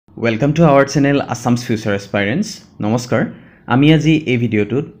Welcome to our channel Assams Future Aspirants. Namaskar. Ami aji ei video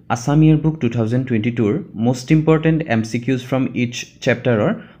tut Assam Year Book 2022 most important MCQs from each chapter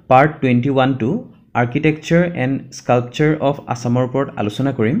or Part 21 to Architecture and Sculpture of Assamor opor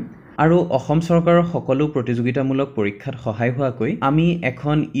alochona korim. Aru Ahom Sarkaৰৰ সকলো প্ৰতিযোগিতামূলক পৰীক্ষাত সহায় হোৱাকৈ আমি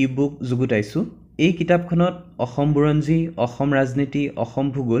এখন e-book যুগুতাইছো। এই কিতাপখনত অসম বুৰঞ্জী, অসম ৰাজনীতি, অসম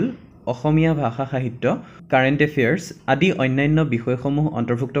ভূগোল, অসমীয়া ভাষা সাহিত্য, কাৰেণ্ট এফেয়াৰ্স আদি অন্যান্য বিষয়সমূহ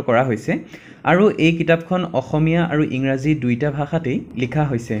অন্তৰ্ভুক্ত কৰা হৈছে আৰু এই কিতাপখন অসমীয়া আৰু ইংৰাজী দুইটা ভাষাতেই লিখা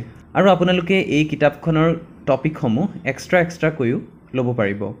হৈছে আৰু আপোনালোকে এই কিতাপখনৰ টপিকসমূহ এক্সট্ৰা কৈও ল'ব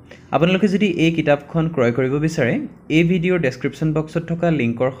পাৰিব। আপোনালোকে যদি এই কিতাপখন ক্ৰয় কৰিব বিচাৰে এই ভিডিঅ'ৰ ডেছক্ৰিপশ্যন বক্সত থকা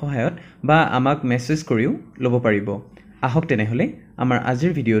লিংকৰ সহায়ত বা আমাক মেছেজ কৰিও ল'ব পাৰিব। আহক তেনেহ'লে আমাৰ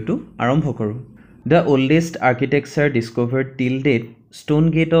আজিৰ ভিডিঅ'টো আৰম্ভ কৰোঁ। The oldest architecture discovered till date, Stone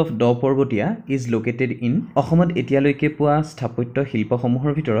Gate of দ পৰ্বতীয়া is located in অসমত এতিয়ালৈকে পোৱা স্থাপত্য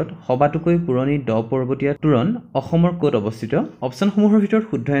শিল্পসমূহৰ ভিতৰত সবাতোকৈ পুৰণি দ পৰ্বতীয়া তোৰণ অসমৰ ক'ত অৱস্থিত? অপশ্যনসমূহৰ ভিতৰত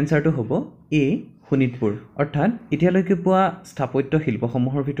শুদ্ধ এনসাৰটো হ'ব এ শোণিতপুৰ। অৰ্থাৎ এতিয়ালৈকে পোৱা স্থাপত্য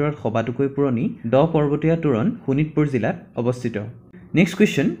শিল্পসমূহৰ ভিতৰত সবাতোকৈ পুৰণি দ পৰ্বতীয়া তোৰণ শোণিতপুৰ জিলাত অৱস্থিত। Next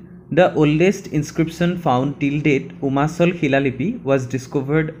question, The oldest inscription found till date, Umachal শিলালিপি was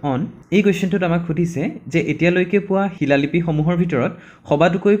discovered on। এই কুৱেশ্যনটোত আমাক সুধিছে যে এতিয়ালৈকে পোৱা শিলালিপিসমূহৰ ভিতৰত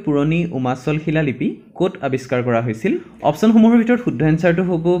সবাতোকৈ পুৰণি উমাচল শিলালিপি ক'ত আৱিষ্কাৰ কৰা হৈছিল? অপশ্যনসমূহৰ ভিতৰত শুদ্ধ এনসাৰটো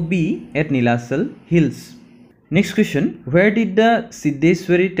হ'ব B at Nilachal hills. Next question, where did the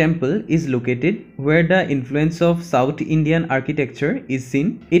Siddheshwari temple is located where the influence of South Indian architecture is seen?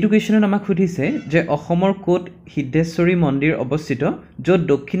 এইটো কুৱেশ্যনত আমাক সুধিছে যে অসমৰ ক'ত সিদ্ধেশ্বৰী মন্দিৰ অৱস্থিত য'ত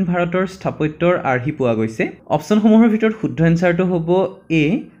দক্ষিণ ভাৰতৰ স্থাপত্যৰ আৰ্হি পোৱা গৈছে? অপশ্যনসমূহৰ ভিতৰত শুদ্ধ এনসাৰটো হ'ব এ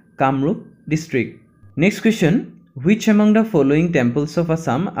Kamrup district. Next question, which among the following temples of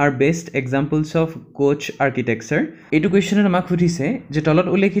Assam are best examples of Koch architecture? এইটো কুৱেশ্যনত আমাক সুধিছে যে তলত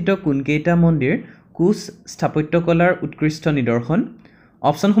উল্লেখিত কোনকেইটা মন্দিৰ কোচ স্থাপত্যকলাৰ উৎকৃষ্ট নিদৰ্শন?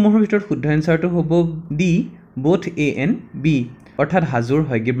 অপশ্যনসমূহৰ ভিতৰত শুদ্ধ এনসাৰটো হ'ব D both A and B. অৰ্থাৎ হাজোৰ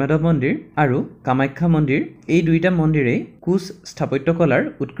হয়গ্ৰীবনাথ মন্দিৰ আৰু কামাখ্যা মন্দিৰ এই দুইটা মন্দিৰেই কোচ স্থাপত্যকলাৰ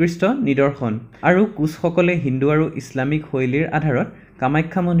উৎকৃষ্ট নিদৰ্শন আৰু কোচসকলে হিন্দু আৰু ইছলামিক শৈলীৰ আধাৰত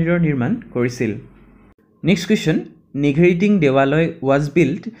কামাখ্যা মন্দিৰৰ নিৰ্মাণ কৰিছিল। নেক্সট কুৱেশ্যন, নিঘেৰিটিং দেৱালয় was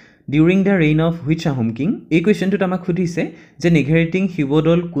built during the reign of which Ahom king? এই কুৱেশ্যনটোত আমাক সুধিছে যে নিঘেৰিটিং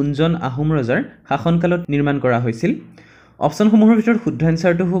শিৱদৌল কোনজন আহোম ৰজাৰ শাসনকালত নিৰ্মাণ কৰা হৈছিল? অপশ্যনসমূহৰ ভিতৰত শুদ্ধ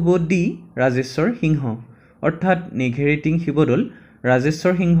এনসাৰটো হ'ব ডি ৰাজেশ্বৰ সিংহ। অৰ্থাৎ নিঘেৰিটিং শিৱদৌল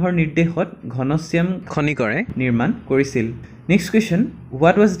ৰাজেশ্বৰ সিংহৰ নিৰ্দেশত ঘনশ্যাম খনিকৰে নিৰ্মাণ কৰিছিল। Next question,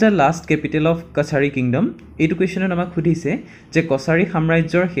 what was the last capital of Kachari kingdom? এইটো কুৱেশ্যনত আমাক সুধিছে যে কছাৰী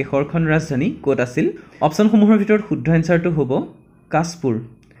সাম্ৰাজ্যৰ শেষৰখন ৰাজধানী ক'ত আছিল? অপশ্যনসমূহৰ ভিতৰত শুদ্ধ এনসাৰটো হ'ব কাশপুৰ।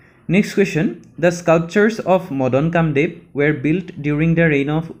 Next question, the sculptures of Madan Kamdev were built during the reign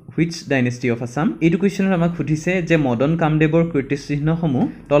of which dynasty of Assam? এইটো কুৱেশ্যনত আমাক সুধিছে যে মদন কামদেৱৰ কীৰ্তিচিহ্নসমূহ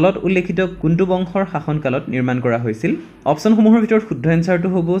তলত উল্লেখিত কোনটো বংশৰ শাসনকালত নিৰ্মাণ কৰা হৈছিল? অপশ্যনসমূহৰ ভিতৰত শুদ্ধ এনসাৰটো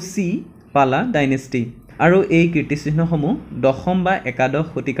হ'ব চি পালা ডাইনেষ্টি আৰু এই কীৰ্তিচিহ্নসমূহ দশম বা একাদশ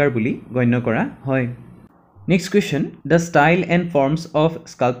শতিকাৰ বুলি গণ্য কৰা হয়। Next question, the style and forms of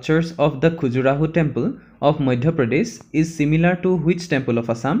sculptures of the Khajuraho temple of Madhya Pradesh is similar to which temple of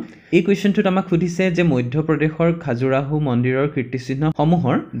Assam? এই কুৱেশ্যনটোত আমাক সুধিছে যে মধ্য প্ৰদেশৰ খাজুৰাহো মন্দিৰৰ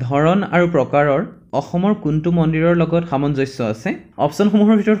কীৰ্তিচিহ্নসমূহৰ ধৰণ আৰু প্ৰকাৰৰ অসমৰ কোনটো মন্দিৰৰ লগত সামঞ্জস্য আছে?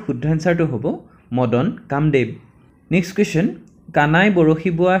 অপশ্যনসমূহৰ ভিতৰত শুদ্ধ এনসাৰটো হ'ব মদন কামদেৱ। নেক্সট কুৱেশ্যন, কানাই বৰশী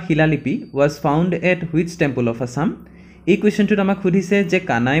বোৱা শিলালিপি was found at which temple of Assam? এই কুৱেশ্যনটোত আমাক সুধিছে যে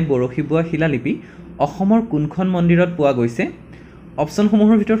কানাই বৰশী বোৱা শিলালিপি অসমৰ কোনখন মন্দিৰত পোৱা গৈছে?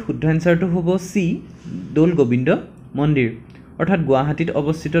 অপশ্যনসমূহৰ ভিতৰত শুদ্ধ এনসাৰটো হ'ব চি দৌল গোবিন্দ মন্দিৰ। অৰ্থাৎ গুৱাহাটীত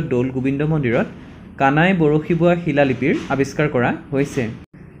অৱস্থিত দৌল গোবিন্দ মন্দিৰত কানাই বৰশী বোৱা শিলালিপিৰ আৱিষ্কাৰ কৰা হৈছে।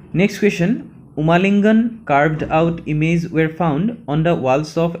 Next question, উমালিংগন curved out image ৱেৰ found on the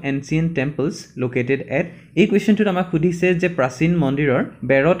walls of ancient temples located at? এই কুৱেশ্যনটোত আমাক সুধিছে যে প্ৰাচীন মন্দিৰৰ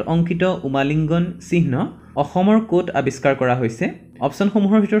বেৰত অংকিত উমালিংগন চিহ্ন অসমৰ ক'ত আৱিষ্কাৰ কৰা হৈছে?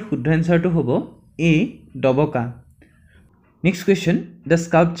 অপশ্যনসমূহৰ ভিতৰত শুদ্ধ এনসাৰটো হ'ব এ Dabaka. Next question, the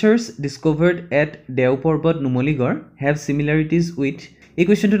sculptures discovered at দেও পৰ্বত নুমলীগড় have similarities with? এই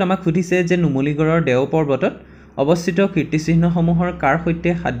কুৱেশ্যনটোত আমাক সুধিছে যে নুমলীগড়ৰ দেও পৰ্বতত অৱস্থিত কীৰ্তিচিহ্নসমূহৰ কাৰ সৈতে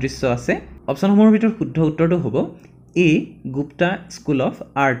সাদৃশ্য আছে? অপশ্যনসমূহৰ ভিতৰত শুদ্ধ উত্তৰটো হ'ব এ Gupta school of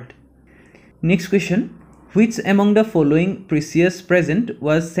art. Next question, which among the following precious present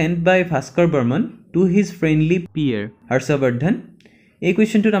was sent by Bhaskar Burman to his friendly peer Harshavardhan? এই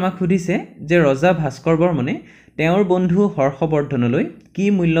কুৱেশ্যনটোত আমাক সুধিছে যে ৰজা ভাস্কৰ বৰ্মনে তেওঁৰ বন্ধু হৰ্ষবৰ্ধনলৈ কি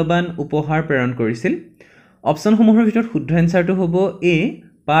মূল্যৱান উপহাৰ প্ৰেৰণ কৰিছিল? অপশ্যনসমূহৰ ভিতৰত শুদ্ধ এনসাৰটো হ'ব এ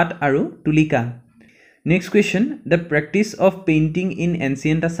পাত আৰু তুলিকা। Next question, the practice of painting in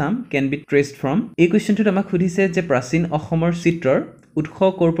ancient Assam can be traced from. এই কুৱেশ্যনটোত আমাক সুধিছে যে প্ৰাচীন অসমৰ চিত্ৰৰ উৎস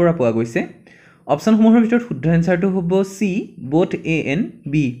ক'ৰ পৰা পোৱা গৈছে। অপশ্যনসমূহৰ ভিতৰত শুদ্ধ এনসাৰটো হ'ব C both A and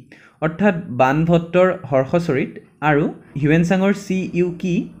B, অৰ্থাৎ বানভট্টৰ হৰ্ষচৰিত আৰু হিউৱেনচাঙৰ CU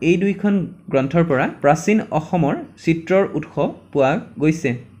কি এই দুইখন গ্ৰন্থৰ পৰা প্ৰাচীন অসমৰ চিত্ৰৰ উৎস পোৱা গৈছে।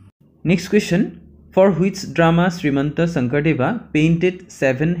 Next question, for which drama Srimanta Sankardeva painted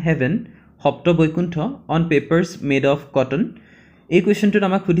Seven Heaven সপ্ত Vaikuntha on papers made of cotton? এই কুৱেশ্যনটোত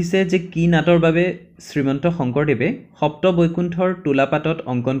আমাক সুধিছে যে কি নাটৰ বাবে শ্ৰীমন্ত শংকৰদেৱে সপ্ত বৈকুণ্ঠৰ তোলাপাতত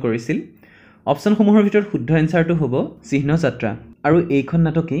অংকন কৰিছিল। অপশ্যনসমূহৰ ভিতৰত শুদ্ধ এনসাৰটো হ'ব চিহ্ন যাত্ৰা আৰু এইখন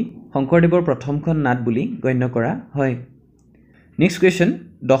নাটকেই শংকৰদেৱৰ প্ৰথমখন নাট বুলি গণ্য কৰা হয়। Next question,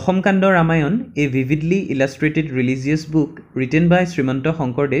 দশম কাণ্ড Ramayana, a vividly illustrated religious book written by Srimanta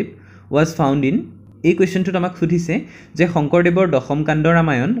Shankardev was found in. এই কুৱেশ্যনটোত আমাক সুধিছে যে শংকৰদেৱৰ দশম কাণ্ড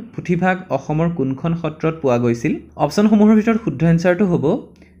ৰামায়ণ পুথিভাগ অসমৰ কোনখন সত্ৰত পোৱা গৈছিল। অপশ্যনসমূহৰ ভিতৰত শুদ্ধ এনসাৰটো হ'ব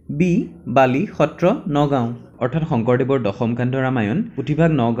বি বালি সত্ৰ নগাঁও, অৰ্থাৎ শংকৰদেৱৰ দশম কাণ্ড ৰামায়ণ পুথিভাগ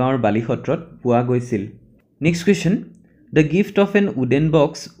নগাঁৱৰ বালি সত্ৰত পোৱা গৈছিল। Next question, the gift of an wooden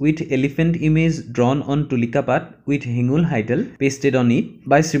box with elephant image drawn on tulika pat with hengul heitel pasted on it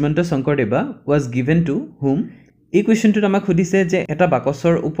by Srimanta Sankardeva was given to whom? এই কুৱেশ্যনটোত আমাক সুধিছে যে এটা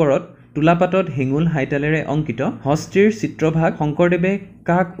বাকচৰ ওপৰত তুলাপাতত হেঙুল হাইতালেৰে অংকিত হস্তিৰ চিত্ৰভাগ শংকৰদেৱে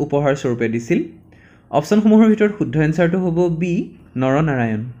কাক উপহাৰ স্বৰূপে দিছিল। অপশ্যনসমূহৰ ভিতৰত শুদ্ধ এনসাৰটো হ'ব B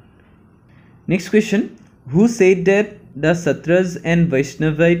Naranarayan. Next question, who said that the Satras and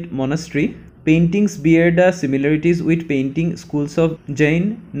Vaishnavite monastery paintings bear the similarities with painting schools of Jain,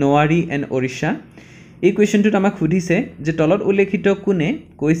 Nowari and Orisha? এই কুৱেশ্যনটোত আমাক সুধিছে যে তলত উল্লেখিত কোনে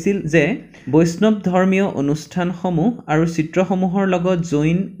কৈছিল যে বৈষ্ণৱ ধৰ্মীয় অনুষ্ঠানসমূহ আৰু চিত্ৰসমূহৰ লগত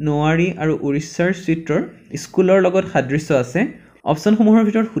জৈন, নৱাৰী আৰু উৰিষ্যাৰ চিত্ৰৰ স্কুলৰ লগত সাদৃশ্য আছে। অপশ্যনসমূহৰ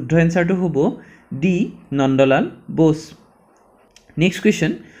ভিতৰত শুদ্ধ এনসাৰটো হ'ব D Nandalal Bose. Next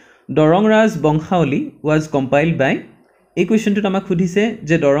question, Darrang Raj বংশাৱলী was compiled বাই। এই কুৱেশ্যনটোত আমাক সুধিছে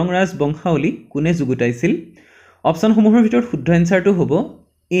যে দৰং ৰাজ বংশাৱলী কোনে যুগুতাইছিল। অপশ্যনসমূহৰ ভিতৰত শুদ্ধ এনসাৰটো হ'ব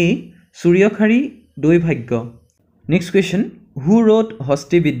এ সূৰ্যখাৰী দৈভাগ্য। নেক্সট কুৱেশ্যন, হু ৰোট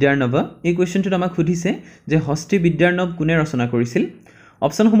হস্তি বিদ্যাৰ্ণৱ। এই কুৱেশ্যনটোত আমাক সুধিছে যে হস্তি বিদ্যাৰ্ণৱ কোনে ৰচনা কৰিছিল।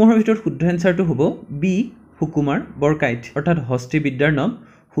 অপশ্যনসমূহৰ ভিতৰত শুদ্ধ এনসাৰটো হ'ব বি সুকুমাৰ বৰকাইত, অৰ্থাৎ হস্তি বিদ্যাৰ্ণৱ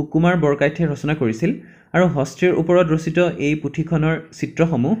সুকুমাৰ বৰকাইতে ৰচনা কৰিছিল আৰু হস্তিৰ ওপৰত ৰচিত এই পুথিখনৰ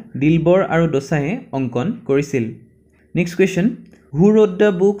চিত্ৰসমূহ দিলবৰ আৰু দোচাইয়ে অংকন কৰিছিল। Next question, who root the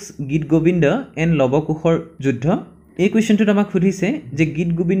books গীত গোবিন্দ এণ্ড লৱকুশৰ যুদ্ধ। এই কুৱেশ্যনটোত আমাক সুধিছে যে গীত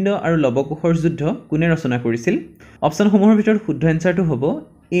গোবিন্দ আৰু লৱকুশৰ যুদ্ধ কোনে ৰচনা কৰিছিল। অপশ্যনসমূহৰ ভিতৰত শুদ্ধ এনসাৰটো হ'ব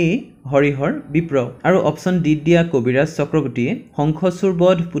এ হৰিহৰ বিপ্ৰ আৰু অপশ্যন ডি দিয়া কবিৰাজ চক্ৰৱৰ্তীয়ে শংখচূড়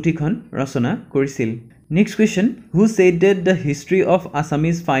বধ পুথিখন ৰচনা কৰিছিল। Next question, who said date the history of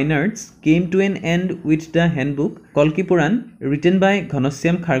Assamese fine arts came to N and with the handbook কল্কি পুৰাণ written by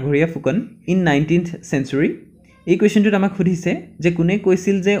Ghanshyam Kharghoria Phukan in 19th century? এই কুৱেশ্যনটোত আমাক সুধিছে যে কোনে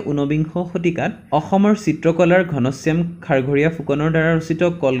কৈছিল যে ঊনবিংশ শতিকাত অসমৰ চিত্ৰকলাৰ ঘনশ্যাম খাৰঘৰীয়া ফুকনৰ দ্বাৰা ৰচিত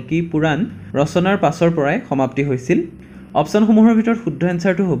কল্কি পুৰাণ ৰচনাৰ পাছৰ পৰাই সমাপ্তি হৈছিল। অপশ্যনসমূহৰ ভিতৰত শুদ্ধ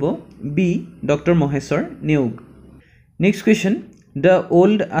এনসাৰটো হ'ব B doctor Maheswar Neog. Next question, the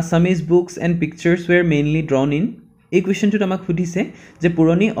old Assamese books and pictures ৱেৰ mainly drawn in. এই কুৱেশ্যনটোত আমাক সুধিছে যে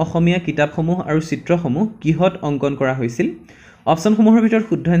পুৰণি অসমীয়া কিতাপসমূহ আৰু চিত্ৰসমূহ কিহত অংকন কৰা হৈছিল। অপশ্যনসমূহৰ ভিতৰত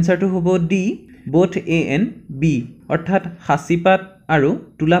শুদ্ধ এনসাৰটো হ'ব D both A and B, অৰ্থাৎ সাঁচিপাত আৰু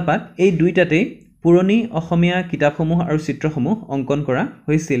তোলাপাত এই দুইটাতেই পুৰণি অসমীয়া কিতাপসমূহ আৰু চিত্ৰসমূহ অংকন কৰা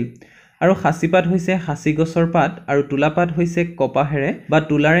হৈছিল আৰু সাঁচিপাত হৈছে সাঁচি গছৰ পাত আৰু তোলাপাত হৈছে কপাহেৰে বা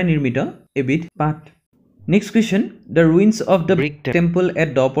তোলাৰে নিৰ্মিত এবিধ পাত। Next question, the ৰুইনছ of the brick temple at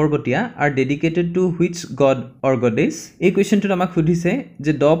দ পৰ্বতীয়া R dedicated to which god or goddess. এই কুৱেশ্যনটোত আমাক সুধিছে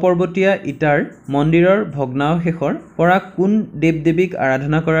যে দ পৰ্বতীয়া ইটাৰ মন্দিৰৰ ভগ্নাৱশেষৰ পৰা কোন দেৱ দেৱীক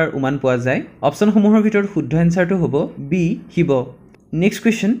আৰাধনা কৰাৰ উমান পোৱা যায়। অপশ্যনসমূহৰ ভিতৰত শুদ্ধ এনসাৰটো হ'ব B Shiva. Next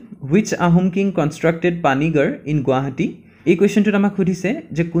question, which Ahom king constructed পানীগড় in Guwahati. এই কুৱেশ্যনটোত আমাক সুধিছে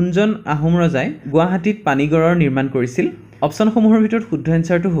যে কোনজন আহোম ৰজাই গুৱাহাটীত পানীগড়ৰ নিৰ্মাণ কৰিছিল। অপশ্যনসমূহৰ ভিতৰত শুদ্ধ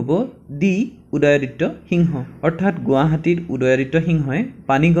এনসাৰটো হ'ব ডি উদয়াদিত্য সিংহ, অৰ্থাৎ গুৱাহাটীত উদয়াদিত্য সিংহই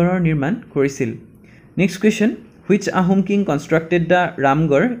পানীগড়ৰ নিৰ্মাণ কৰিছিল। Next question, which Ahom king constructed the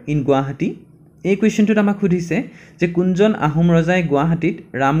Ramgarh in Guwahati. এই কুৱেশ্যনটোত আমাক সুধিছে যে কোনজন আহোম ৰজাই গুৱাহাটীত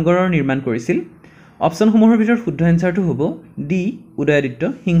ৰামগড়ৰ নিৰ্মাণ কৰিছিল। অপশ্যনসমূহৰ ভিতৰত শুদ্ধ এনসাৰটো হ'ব ডি উদয়াদিত্য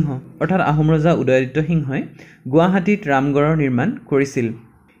সিংহ, অৰ্থাৎ আহোম ৰজা উদয়াদিত্য সিংহই গুৱাহাটীত ৰামগড়ৰ নিৰ্মাণ কৰিছিল।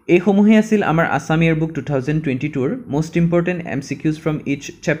 এইসমূহেই আছিল আমাৰ Assam year book 2022ৰ most important MCQs from is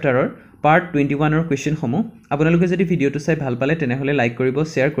চেপ্টাৰৰ part 21ৰ কুৱেশ্যনসমূহ আপোনালোকে যদি ভিডিঅ'টো চাই ভাল পালে তেনেহ'লে লাইক কৰিব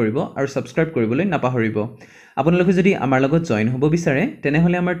শ্বেয়াৰ কৰিব আৰু ছাবস্ক্ৰাইব কৰিবলৈ নাপাহৰিব আপোনালোকে যদি আমাৰ লগত জয়েন হ'ব বিচাৰে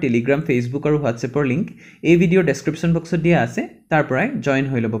তেনেহ'লে আমাৰ টেলিগ্ৰাম ফেচবুক আৰু হোৱাটছএপৰ লিংক এই ভিডিঅ'ৰ ডেছক্ৰিপশ্যন বক্সত দিয়া আছে তাৰ পৰাই জয়েন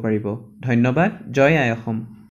হৈ ল'ব পাৰিব ধন্যবাদ জয় আই অসম